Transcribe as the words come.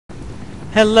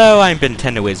Hello, I'm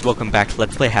Bentendowhis. Welcome back to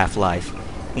Let's Play Half-Life,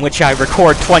 in which I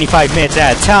record 25 minutes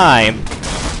at a time.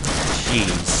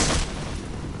 Jeez.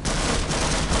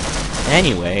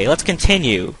 Anyway, let's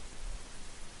continue.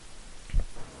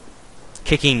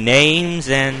 Kicking names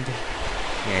and...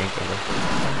 There you go.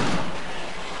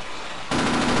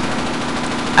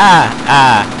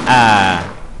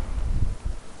 Ah!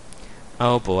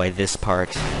 Oh boy, this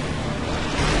part.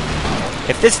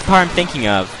 If this is the part I'm thinking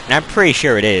of, and I'm pretty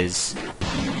sure it is...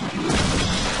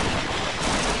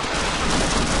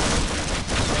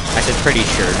 I said pretty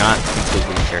sure, not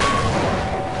completely sure.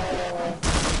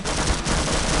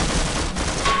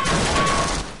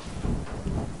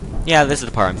 Yeah, this is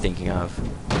the part I'm thinking of.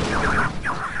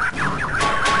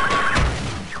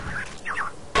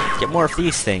 Get more of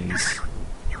these things.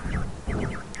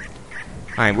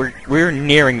 Alright, we're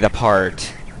nearing the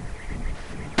part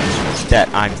that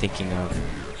I'm thinking of.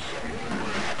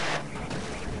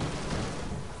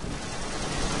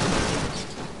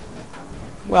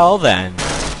 Well then.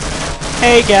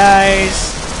 Hey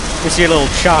guys! This is your little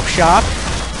chop shop.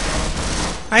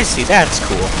 I see, that's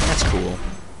cool. That's cool.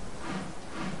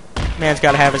 Man's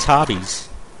gotta have his hobbies.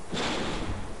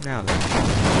 Now then.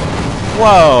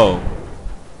 Whoa!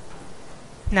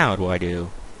 Now what do I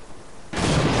do?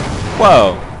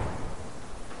 Whoa!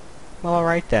 Well,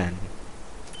 alright then.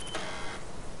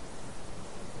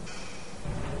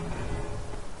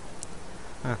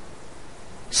 Huh.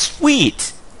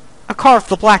 Sweet! A car with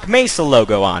the Black Mesa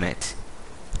logo on it.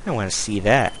 I want to see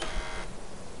that.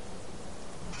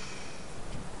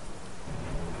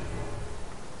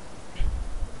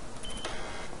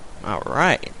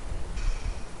 Alright.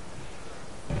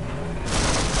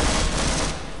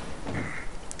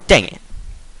 Dang it.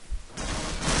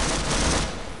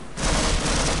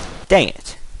 Dang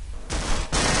it.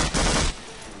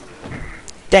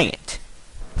 Dang it.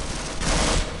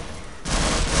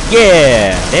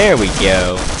 Yeah! There we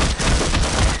go.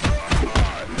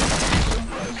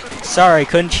 Sorry,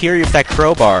 couldn't hear you with that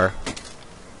crowbar.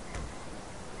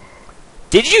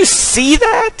 Did you see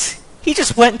that? He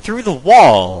just went through the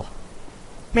wall.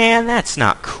 Man, that's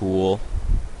not cool.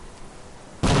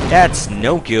 That's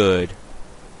no good.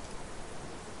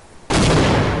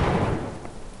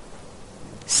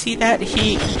 See that?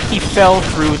 He fell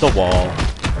through the wall.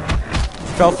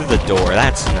 Fell through the door.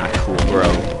 That's not cool, bro.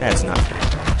 That's not cool.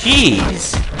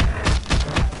 Jeez!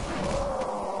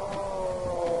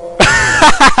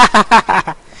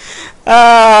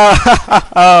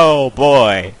 Oh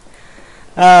boy.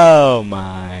 Oh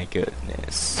my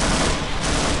goodness.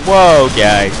 Whoa,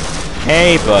 guys.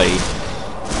 Hey, buddy.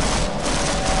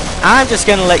 I'm just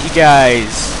gonna let you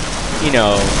guys, you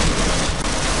know,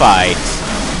 fight.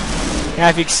 Now,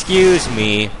 if you excuse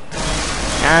me,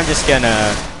 I'm just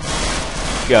gonna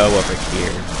go over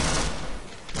here.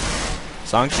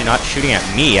 As long as you're not shooting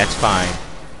at me, that's fine.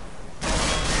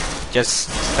 Just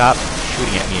stop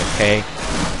shooting at me, okay?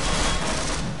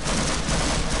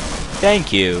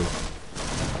 Thank you.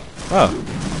 Oh.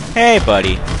 Hey,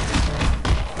 buddy.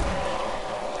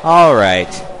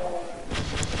 Alright.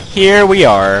 Here we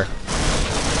are.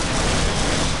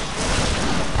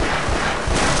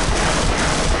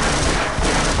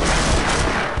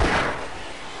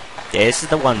 This is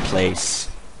the one place.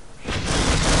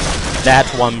 That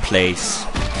one place.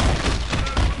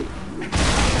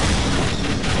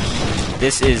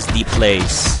 This is the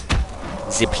place.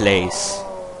 The place.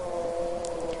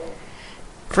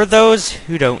 For those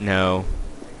who don't know,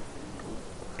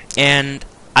 and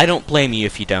I don't blame you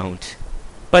if you don't,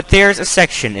 but there's a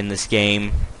section in this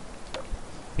game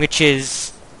which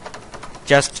is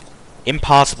just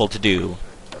impossible to do.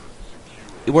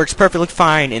 It works perfectly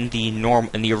fine in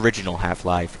the original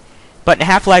Half-Life, but in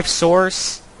Half-Life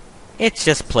Source, it's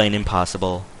just plain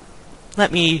impossible.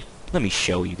 Let me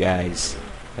show you guys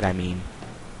what I mean.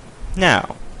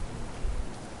 Now,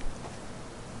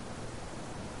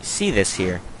 see this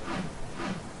here.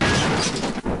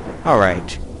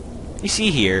 Alright. You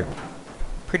see here.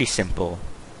 Pretty simple.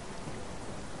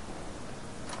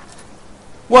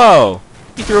 Whoa!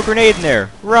 He threw a grenade in there!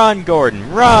 Run,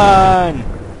 Gordon! Run!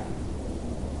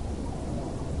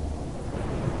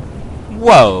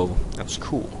 Whoa! That was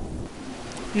cool.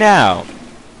 Now,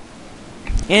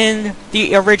 in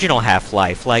the original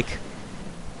Half-Life,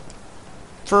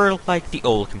 for the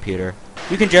old computer,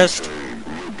 you can just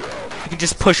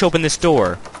push open this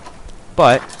door.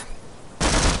 But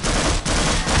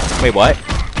wait, what?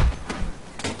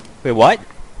 Wait, what?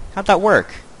 How'd that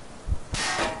work?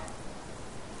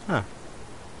 Huh.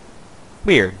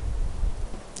 Weird.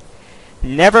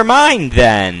 Never mind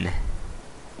then.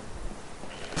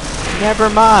 Never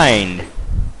mind.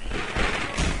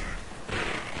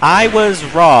 I was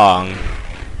wrong.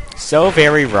 So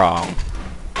very wrong.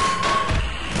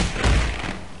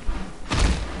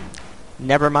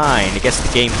 Never mind. I guess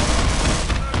the game...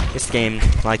 This game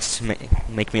likes to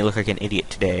make me look like an idiot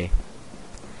today.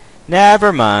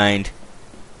 Never mind.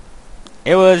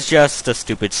 It was just a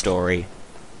stupid story.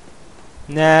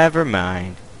 Never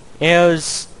mind. It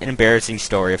was an embarrassing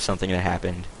story of something that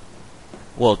happened.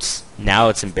 Well, now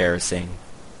it's embarrassing.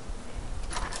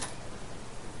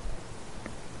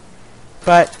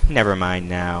 But, never mind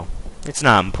now. It's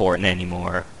not important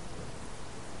anymore.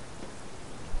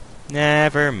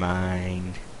 Never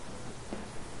mind.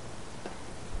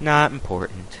 Not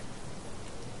important.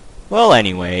 Well,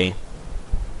 anyway.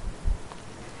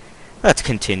 Let's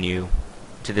continue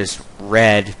to this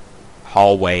red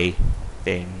hallway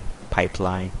thing.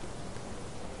 Pipeline.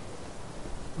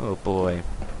 Oh boy.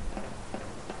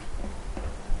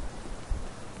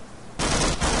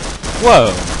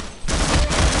 Whoa!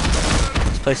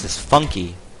 This place is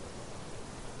funky.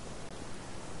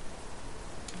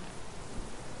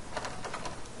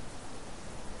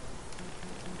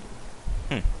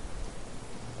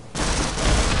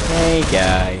 Hey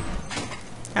guy.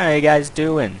 How are you guys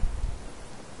doing?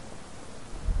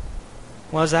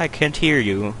 What was that? I can't hear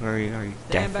you. Are you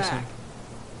deaf or something?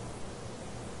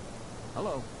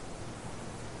 Hello.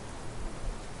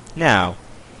 Now,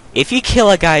 if you kill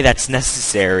a guy that's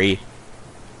necessary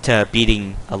to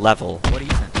beating a level, What do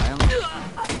you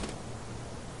think?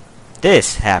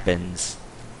 this happens.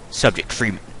 Subject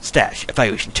Freeman. Stash.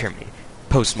 Evaluation terminated.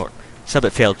 Postmortem.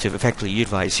 Subject failed to effectively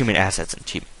utilize human assets and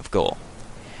achievement of goal.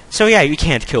 So yeah, you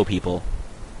can't kill people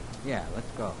Yeah, let's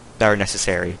go. that are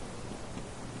necessary.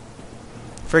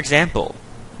 For example,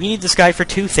 we need this guy for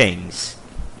two things.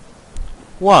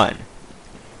 One,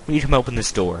 we need him to open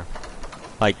this door.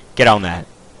 Like, get on that.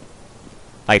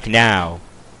 Like, now.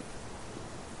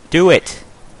 Do it!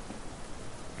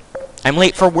 I'm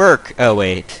late for work! Oh,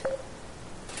 wait.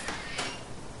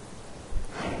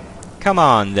 Come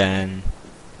on, then.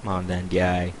 Come on, then,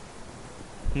 guy.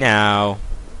 Now.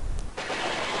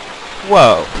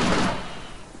 Whoa.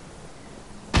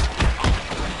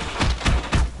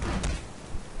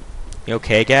 You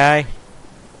okay, guy?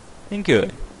 Then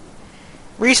good.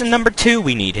 Reason number 2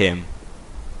 we need him.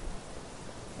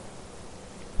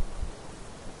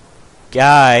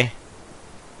 Guy.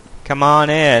 Come on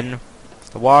in.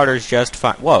 The water's just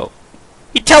fine. Whoa.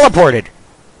 He teleported!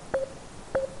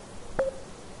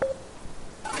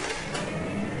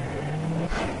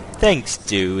 Thanks,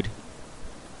 dude.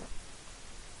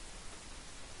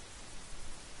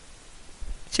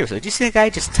 Seriously, did you see that guy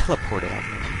just teleported on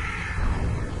me?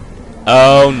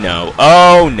 Oh no.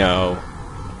 Oh no.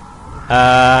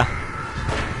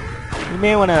 You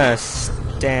may want to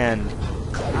stand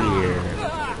clear.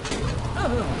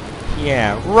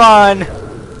 Yeah, run!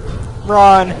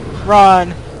 Run!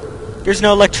 Run! There's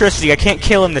no electricity. I can't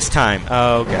kill him this time.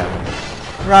 Oh god.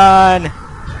 Run!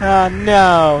 Oh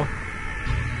no!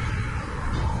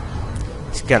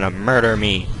 He's gonna murder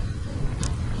me.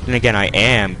 And again, I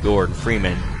am Gordon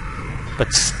Freeman.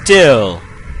 But still...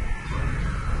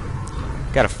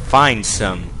 Gotta find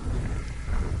some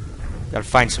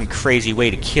crazy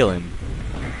way to kill him.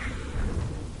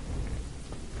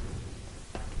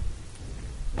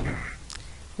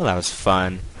 Well, that was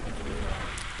fun.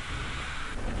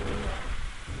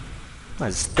 What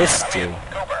does this do?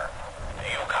 Cooper, do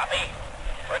you copy?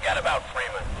 Forget about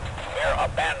Freeman. We're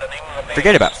abandoning the base.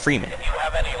 Forget about Freeman. If you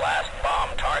have any last bomb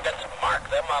targets, mark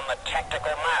them on the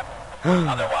tactical map.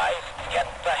 Otherwise, get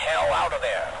the hell out of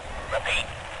there. Repeat,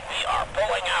 we are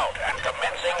pulling out and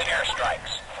commencing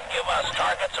airstrikes. Give us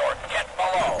targets or get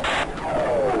below.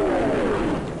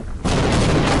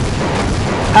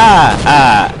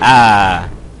 Ah.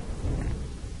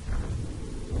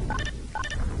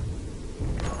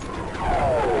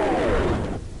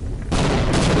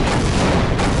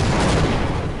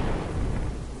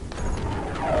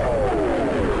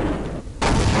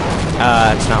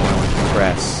 It's not what I want to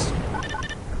press.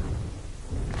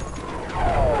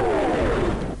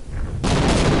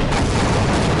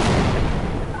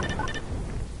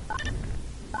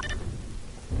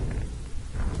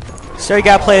 So you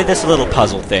gotta play this little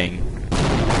puzzle thing.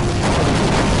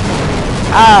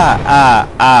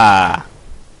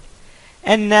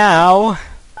 And now,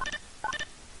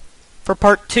 for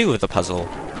part 2 of the puzzle.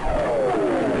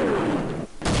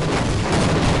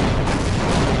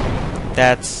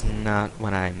 That's not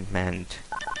what I meant.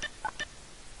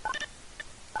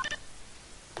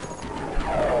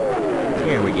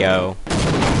 Here we go.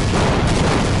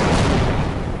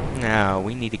 Now,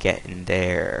 we need to get in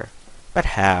there. But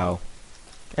how?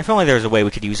 If only there was a way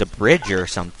we could use a bridge or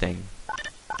something.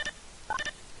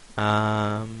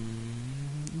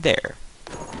 There.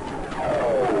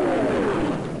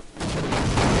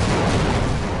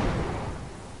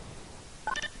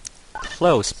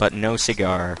 Close, but no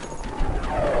cigar.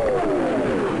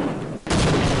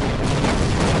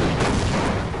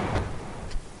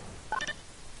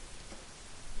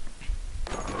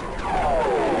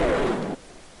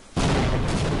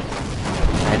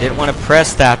 I didn't want to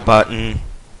press that button.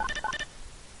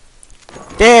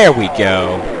 There we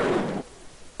go.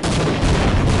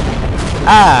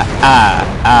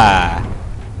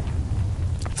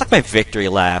 It's like my victory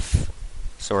laugh,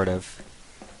 sort of.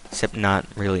 Except not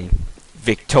really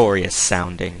victorious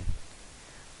sounding.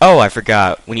 Oh, I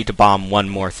forgot. We need to bomb one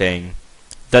more thing.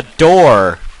 The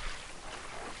door!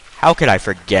 How could I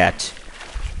forget?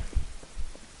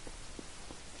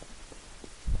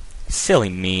 Silly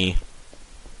me.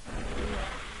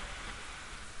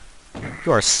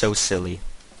 You are so silly.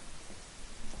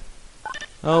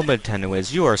 Oh,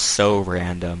 Bentendowhis, you are so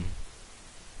random.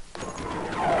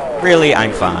 Really,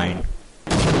 I'm fine.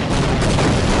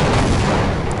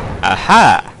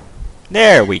 Aha!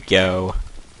 There we go.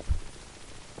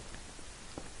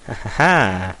 Ha ha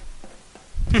ha.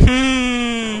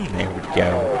 There we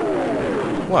go.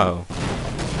 Whoa.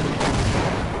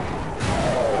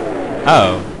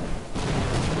 Oh.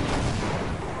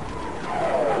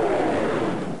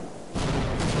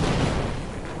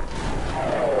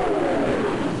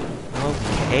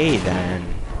 Okay then.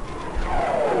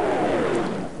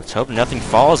 Let's hope nothing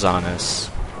falls on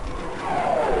us.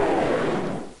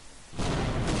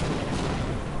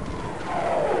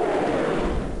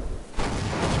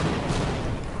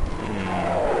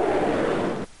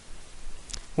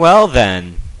 Well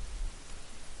then.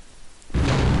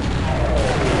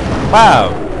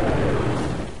 Wow.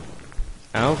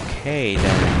 Okay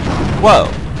then.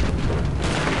 Whoa.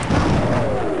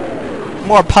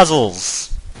 More puzzles.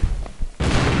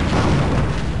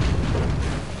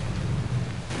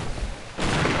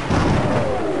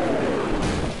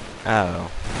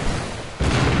 Oh.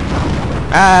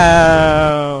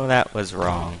 Oh, that was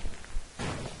wrong.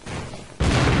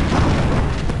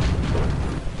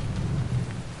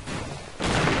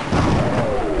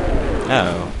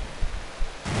 Oh.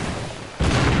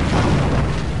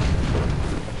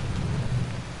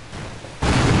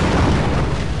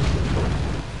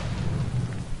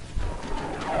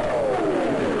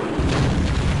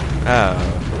 Oh.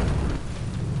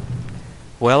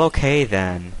 Well, okay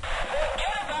then.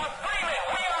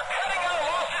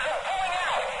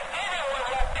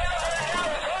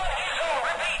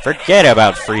 Forget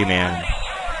about Freeman.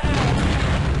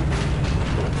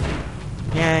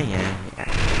 Yeah.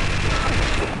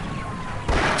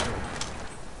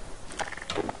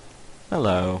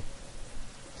 Hello.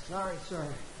 Sorry, sir,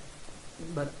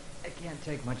 but I can't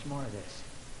take much more of this.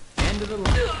 End of the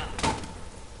line.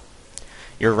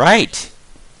 You're right.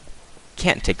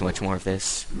 Can't take much more of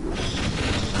this.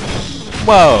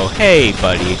 Whoa, hey,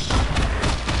 buddy.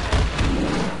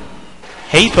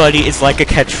 Hey, buddy is like a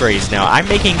catchphrase now. I'm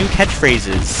making new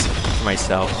catchphrases for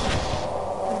myself.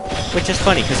 Which is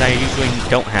funny, because I usually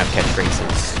don't have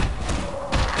catchphrases.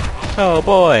 Oh,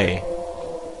 boy.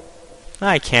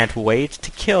 I can't wait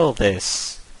to kill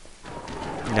this.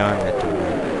 No, I'm not doing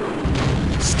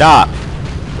that. Stop!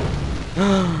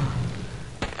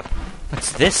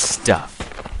 What's this stuff?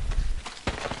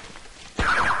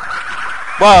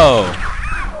 Whoa!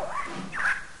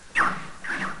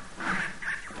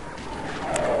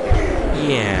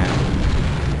 Yeah.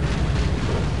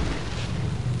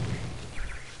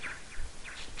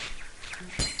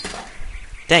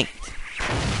 Dang it.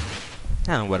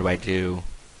 Now what do I do?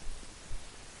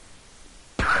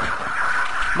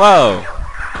 Whoa!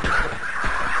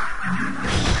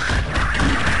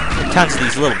 Tons of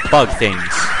these little bug things.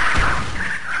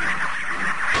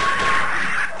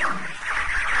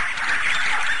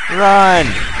 Run!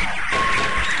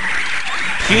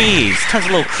 Jeez, tons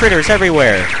of little critters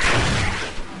everywhere.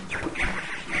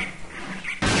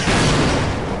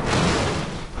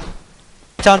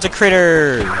 Tons of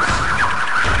critters!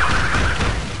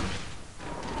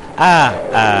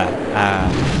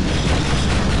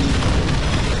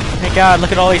 My god,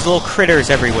 look at all these little critters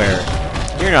everywhere.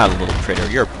 You're not a little critter,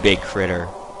 you're a big critter.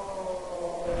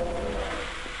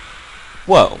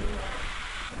 Whoa.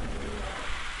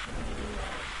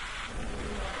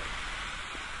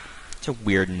 It's a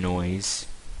weird noise.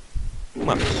 Come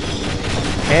on.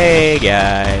 Hey,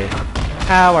 guy.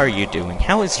 How are you doing?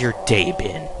 How has your day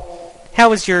been?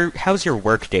 How's your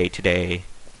work day today,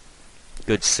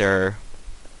 good sir?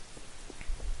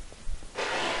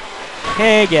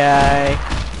 Hey, guy.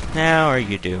 How are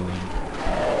you doing?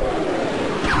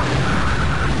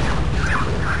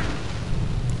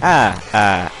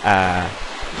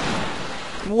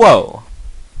 Whoa.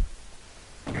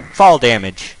 Fall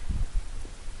damage.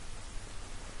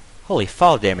 Holy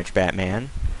fall damage, Batman.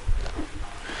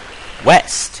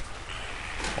 West.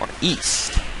 Or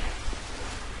east.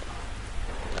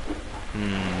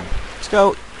 Let's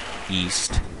go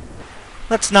east.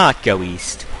 Let's not go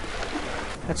east.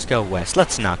 Let's go west.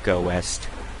 Let's not go west.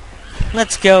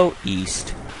 Let's go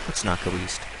east. Let's not go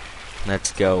east.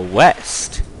 Let's go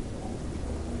west.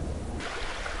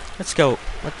 Let's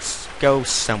go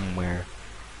somewhere.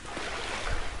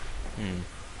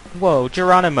 Whoa,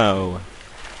 Geronimo.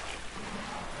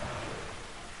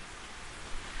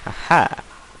 Aha.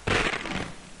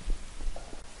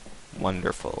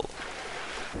 Wonderful.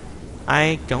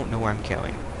 I don't know where I'm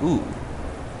going. Ooh.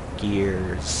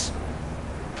 Gears.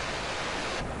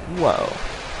 Whoa.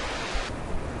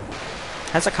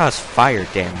 How does that cause fire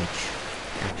damage,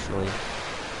 actually?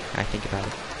 I think about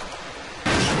it.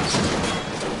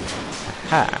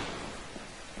 Aha.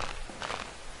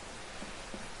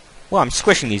 Well, I'm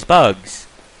squishing these bugs.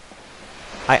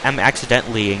 I am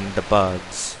accidentally-ing the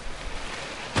bugs.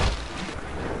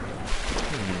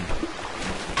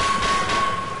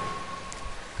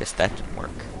 Guess that didn't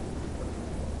work.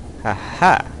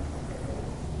 Haha.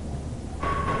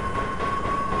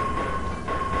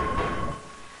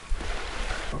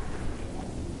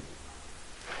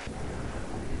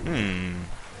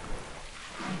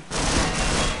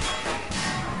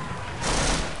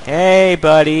 Hey,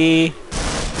 buddy.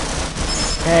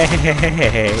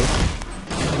 Hey.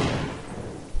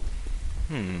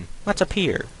 What's up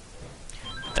here?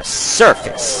 The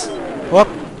surface. Whoop.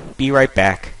 Be right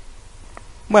back.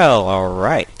 Well,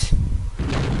 alright.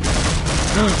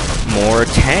 More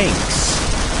tanks.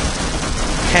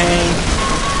 Tanks.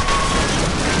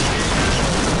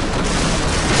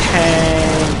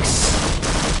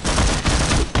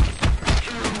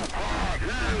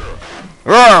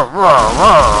 Roar, roar,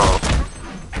 roar.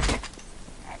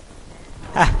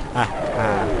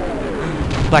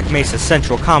 Black Mesa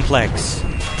Central Complex.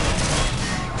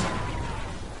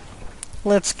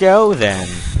 Let's go then.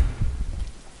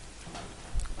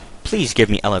 Please give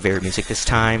me elevator music this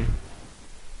time.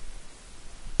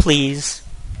 Please.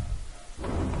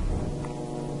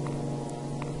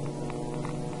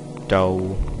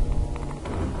 Doh.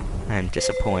 I'm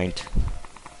disappointed.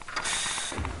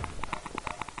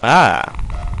 Ah.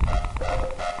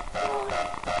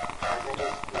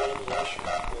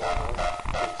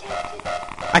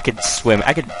 I could swim.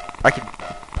 I could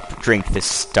drink this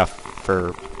stuff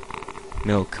for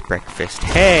milk breakfast.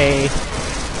 Hey.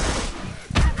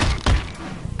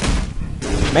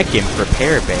 Mechan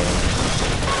repair bay.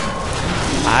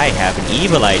 I have an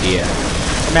evil idea.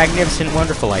 A magnificent,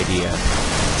 wonderful idea.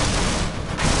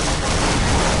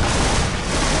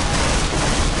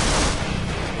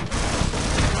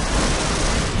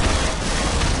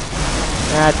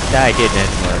 That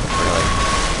didn't work, really.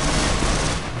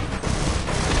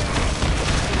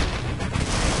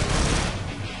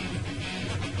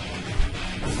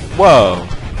 Whoa.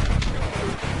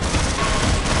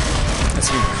 That's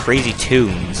some crazy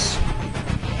tunes.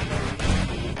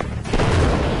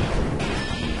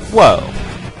 Whoa.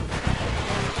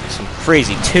 Some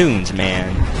crazy tunes,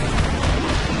 man.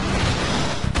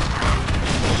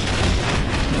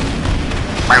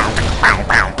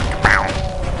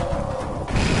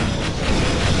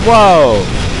 Whoa!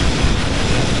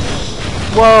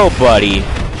 Whoa, buddy.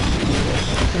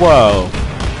 Whoa.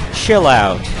 Chill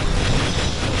out.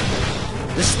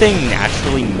 This thing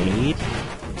naturally made?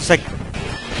 It's like...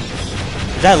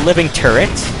 Is that a living turret?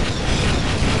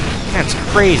 That's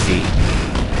crazy.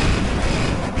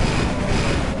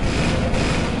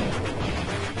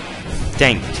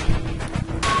 Dang it.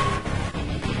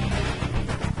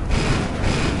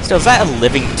 So is that a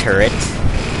living turret?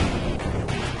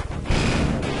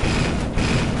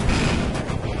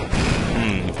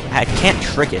 I can't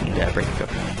trick it into breaking code.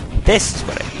 This is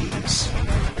what I use.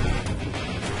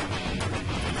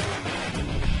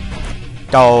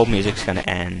 Oh, music's gonna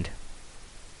end.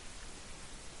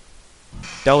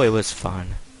 Though it was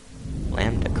fun.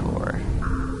 Lambda core.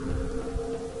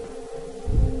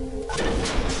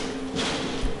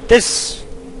 This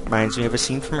reminds me of a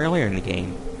scene from earlier in the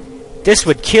game. This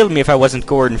would kill me if I wasn't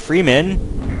Gordon Freeman.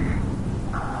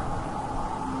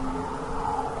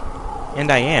 And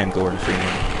I am Gordon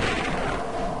Freeman.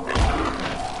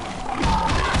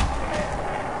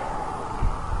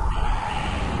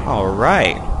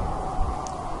 Alright.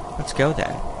 Let's go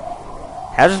then.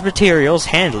 Hazardous materials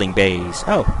handling bays.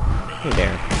 Oh, hey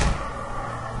there.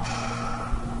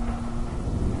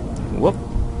 Whoop.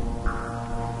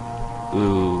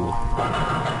 Ooh.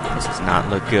 This does not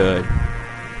look good.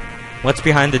 What's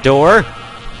behind the door?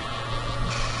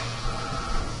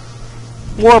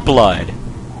 More blood.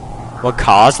 What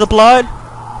caused the blood?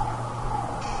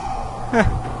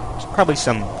 It's probably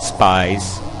some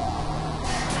spies.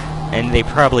 And they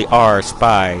probably are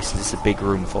spies, since it's a big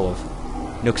room full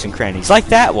of nooks and crannies. Like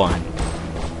that one!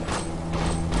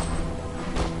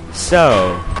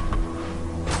 So...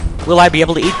 will I be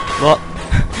able to eat... well...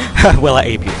 will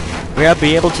I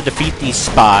be able to defeat these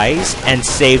spies and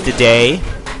save the day?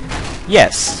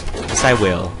 Yes. Yes, I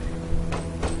will.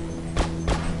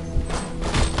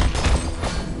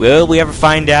 Will we ever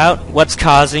find out what's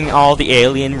causing all the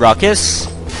alien ruckus?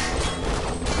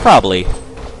 Probably.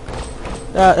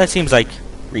 That seems like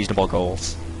reasonable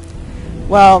goals.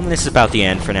 Well, this is about the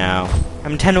end for now.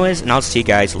 I'm Bentendowhis, and I'll see you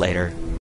guys later.